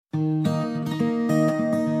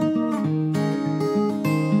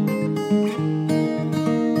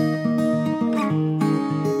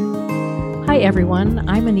everyone.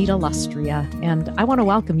 I'm Anita Lustria, and I want to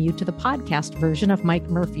welcome you to the podcast version of Mike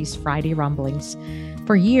Murphy's Friday Rumblings.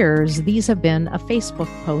 For years, these have been a Facebook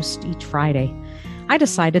post each Friday. I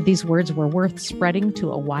decided these words were worth spreading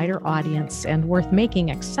to a wider audience and worth making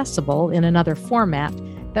accessible in another format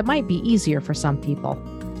that might be easier for some people.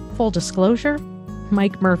 Full disclosure,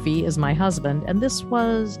 Mike Murphy is my husband, and this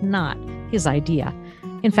was not his idea.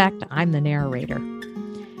 In fact, I'm the narrator.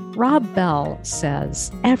 Rob Bell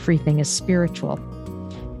says everything is spiritual.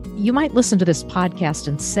 You might listen to this podcast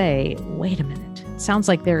and say, wait a minute, it sounds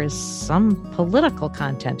like there is some political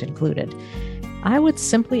content included. I would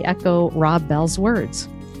simply echo Rob Bell's words.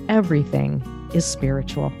 Everything is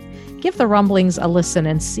spiritual. Give the Rumblings a listen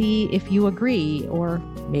and see if you agree, or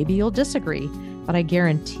maybe you'll disagree, but I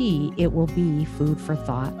guarantee it will be food for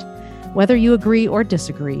thought. Whether you agree or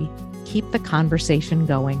disagree, keep the conversation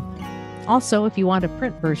going. Also, if you want a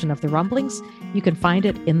print version of the Rumblings, you can find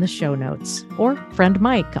it in the show notes or friend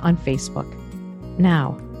Mike on Facebook.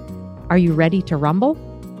 Now, are you ready to rumble?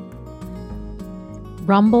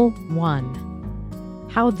 Rumble 1.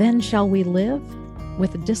 How then shall we live?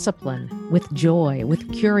 With discipline, with joy,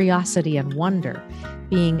 with curiosity and wonder,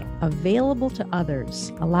 being available to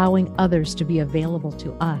others, allowing others to be available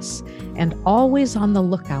to us, and always on the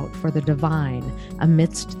lookout for the divine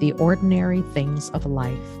amidst the ordinary things of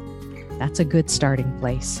life. That's a good starting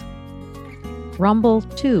place. Rumble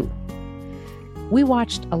 2. We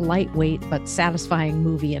watched a lightweight but satisfying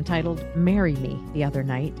movie entitled Marry Me the other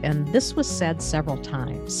night, and this was said several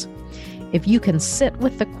times. If you can sit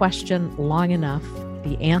with the question long enough,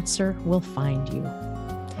 the answer will find you.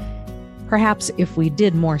 Perhaps if we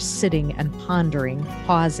did more sitting and pondering,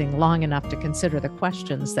 pausing long enough to consider the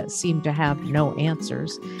questions that seem to have no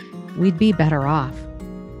answers, we'd be better off.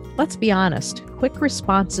 Let's be honest, quick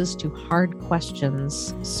responses to hard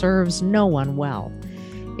questions serves no one well.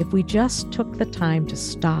 If we just took the time to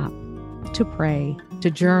stop, to pray,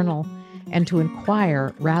 to journal, and to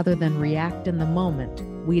inquire rather than react in the moment,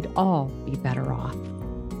 we'd all be better off.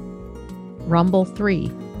 Rumble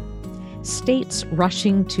 3. States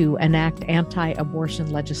rushing to enact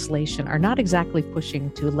anti-abortion legislation are not exactly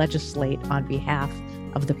pushing to legislate on behalf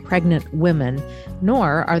of the pregnant women,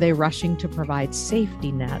 nor are they rushing to provide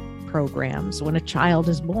safety net programs when a child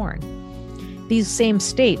is born. These same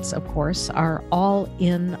states, of course, are all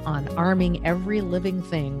in on arming every living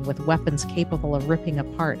thing with weapons capable of ripping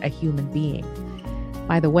apart a human being.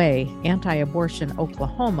 By the way, anti-abortion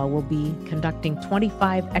Oklahoma will be conducting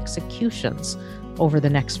 25 executions over the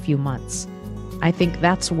next few months. I think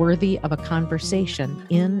that's worthy of a conversation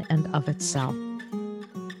in and of itself.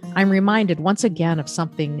 I'm reminded once again of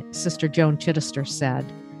something Sister Joan Chittister said.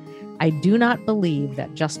 I do not believe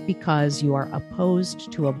that just because you are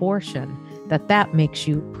opposed to abortion, that makes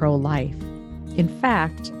you pro-life. In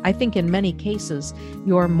fact, I think in many cases,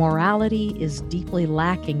 your morality is deeply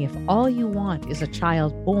lacking if all you want is a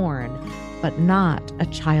child born, but not a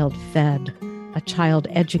child fed, a child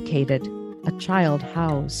educated, a child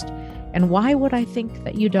housed. And why would I think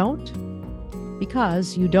that you don't?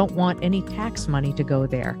 Because you don't want any tax money to go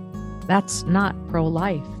there. That's not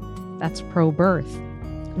pro-life. That's pro-birth.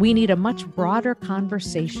 We need a much broader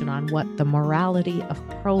conversation on what the morality of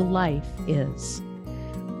pro-life is.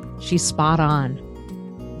 She's spot on.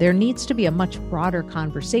 There needs to be a much broader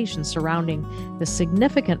conversation surrounding the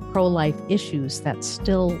significant pro-life issues that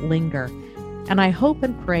still linger. And I hope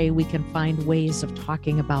and pray we can find ways of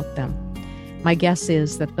talking about them. My guess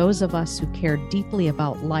is that those of us who care deeply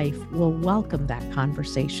about life will welcome that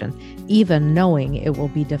conversation, even knowing it will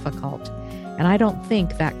be difficult. And I don't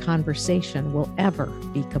think that conversation will ever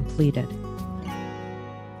be completed.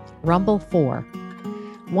 Rumble 4.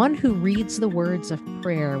 One who reads the words of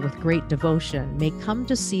prayer with great devotion may come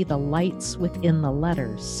to see the lights within the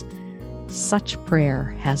letters. Such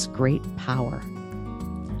prayer has great power.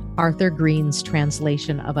 Arthur Green's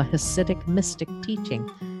translation of a Hasidic mystic teaching,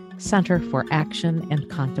 Center for Action and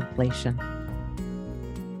Contemplation.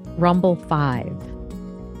 Rumble 5.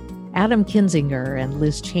 Adam Kinzinger and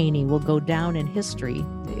Liz Cheney will go down in history,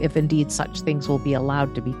 if indeed such things will be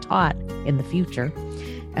allowed to be taught in the future,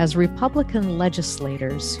 as Republican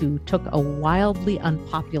legislators who took a wildly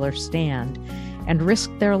unpopular stand and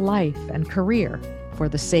risked their life and career for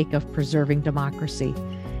the sake of preserving democracy.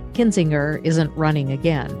 Kinzinger isn't running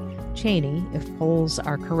again. Cheney, if polls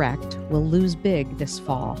are correct, will lose big this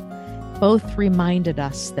fall. Both reminded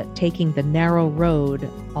us that taking the narrow road,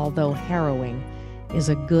 although harrowing, is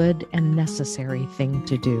a good and necessary thing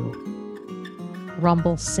to do.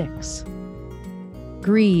 Rumble 6.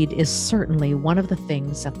 Greed is certainly one of the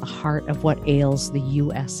things at the heart of what ails the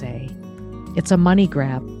USA. It's a money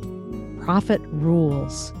grab. Profit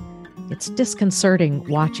rules. It's disconcerting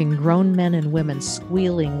watching grown men and women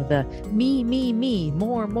squealing the me,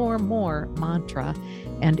 more mantra,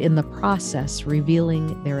 and in the process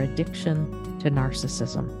revealing their addiction to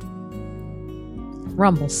narcissism.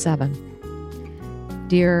 Rumble 7.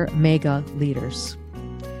 Dear mega leaders,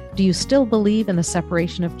 do you still believe in the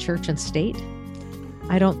separation of church and state?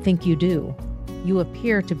 I don't think you do. You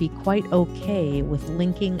appear to be quite okay with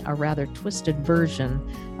linking a rather twisted version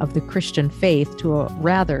of the Christian faith to a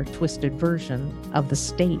rather twisted version of the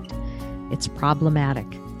state. It's problematic.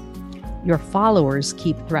 Your followers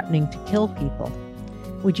keep threatening to kill people.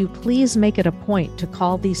 Would you please make it a point to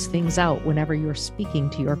call these things out whenever you're speaking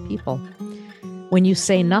to your people? When you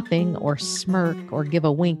say nothing or smirk or give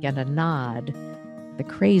a wink and a nod, the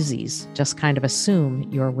crazies just kind of assume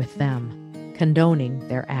you're with them, condoning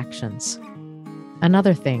their actions.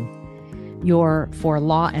 Another thing, you're for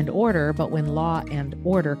law and order, but when law and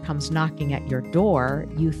order comes knocking at your door,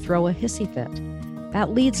 you throw a hissy fit.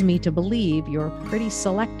 That leads me to believe you're pretty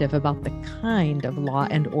selective about the kind of law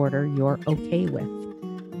and order you're okay with.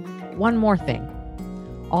 One more thing,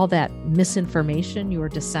 all that misinformation you're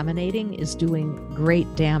disseminating is doing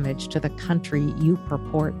great damage to the country you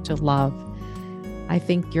purport to love. I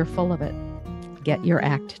think you're full of it. Get your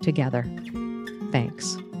act together.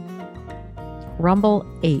 Thanks. Rumble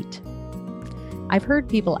 8. I've heard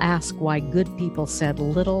people ask why good people said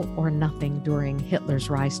little or nothing during Hitler's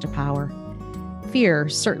rise to power. Fear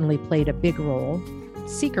certainly played a big role.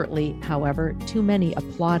 Secretly, however, too many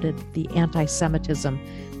applauded the anti-Semitism,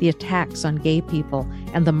 the attacks on gay people,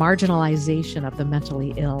 and the marginalization of the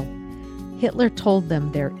mentally ill. Hitler told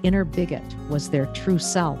them their inner bigot was their true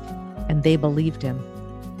self, and they believed him.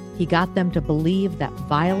 He got them to believe that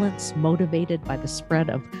violence motivated by the spread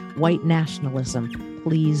of white nationalism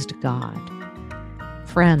pleased God.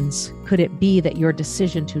 Friends, could it be that your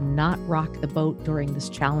decision to not rock the boat during this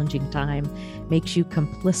challenging time makes you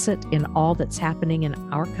complicit in all that's happening in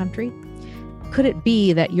our country? Could it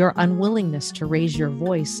be that your unwillingness to raise your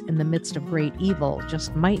voice in the midst of great evil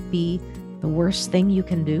just might be the worst thing you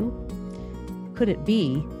can do? Could it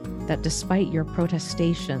be that despite your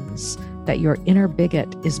protestations, that your inner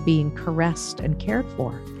bigot is being caressed and cared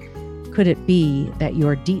for? Could it be that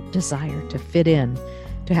your deep desire to fit in,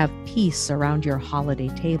 to have peace around your holiday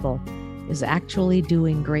table, is actually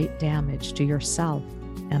doing great damage to yourself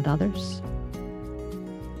and others?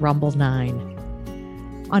 Rumble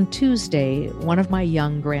 9. On Tuesday, one of my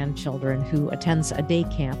young grandchildren who attends a day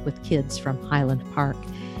camp with kids from Highland Park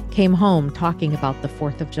came home talking about the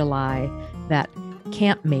 4th of July that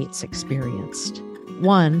campmates experienced.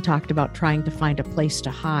 One talked about trying to find a place to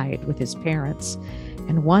hide with his parents,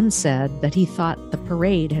 and one said that he thought the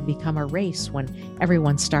parade had become a race when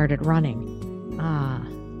everyone started running. Ah,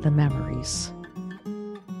 the memories.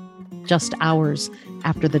 Just hours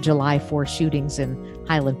after the July 4 shootings in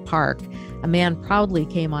Highland Park, a man proudly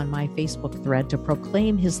came on my Facebook thread to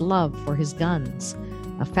proclaim his love for his guns,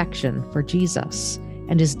 affection for Jesus,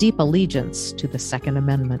 and his deep allegiance to the Second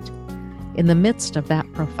Amendment. In the midst of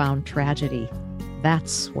that profound tragedy,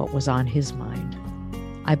 that's what was on his mind.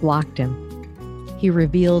 I blocked him. He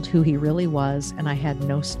revealed who he really was, and I had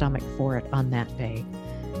no stomach for it on that day.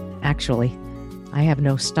 Actually, I have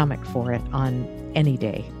no stomach for it on any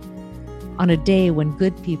day. On a day when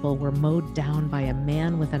good people were mowed down by a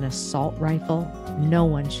man with an assault rifle, no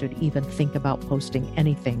one should even think about posting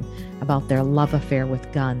anything about their love affair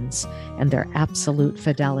with guns and their absolute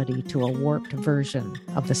fidelity to a warped version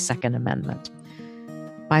of the Second Amendment.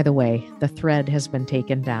 By the way, the thread has been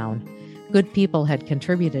taken down. Good people had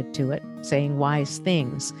contributed to it, saying wise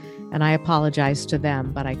things, and I apologized to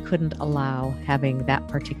them, but I couldn't allow having that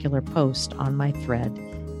particular post on my thread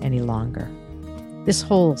any longer. This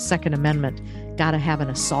whole Second Amendment, gotta have an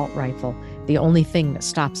assault rifle, the only thing that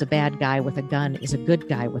stops a bad guy with a gun is a good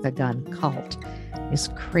guy with a gun cult, is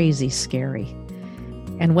crazy scary.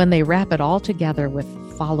 And when they wrap it all together with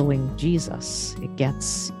following Jesus, it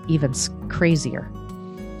gets even crazier.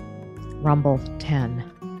 Rumble 10.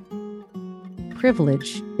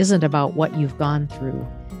 Privilege isn't about what you've gone through.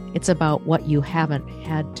 It's about what you haven't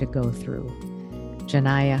had to go through.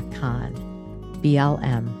 Janaya Khan,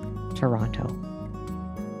 BLM, Toronto.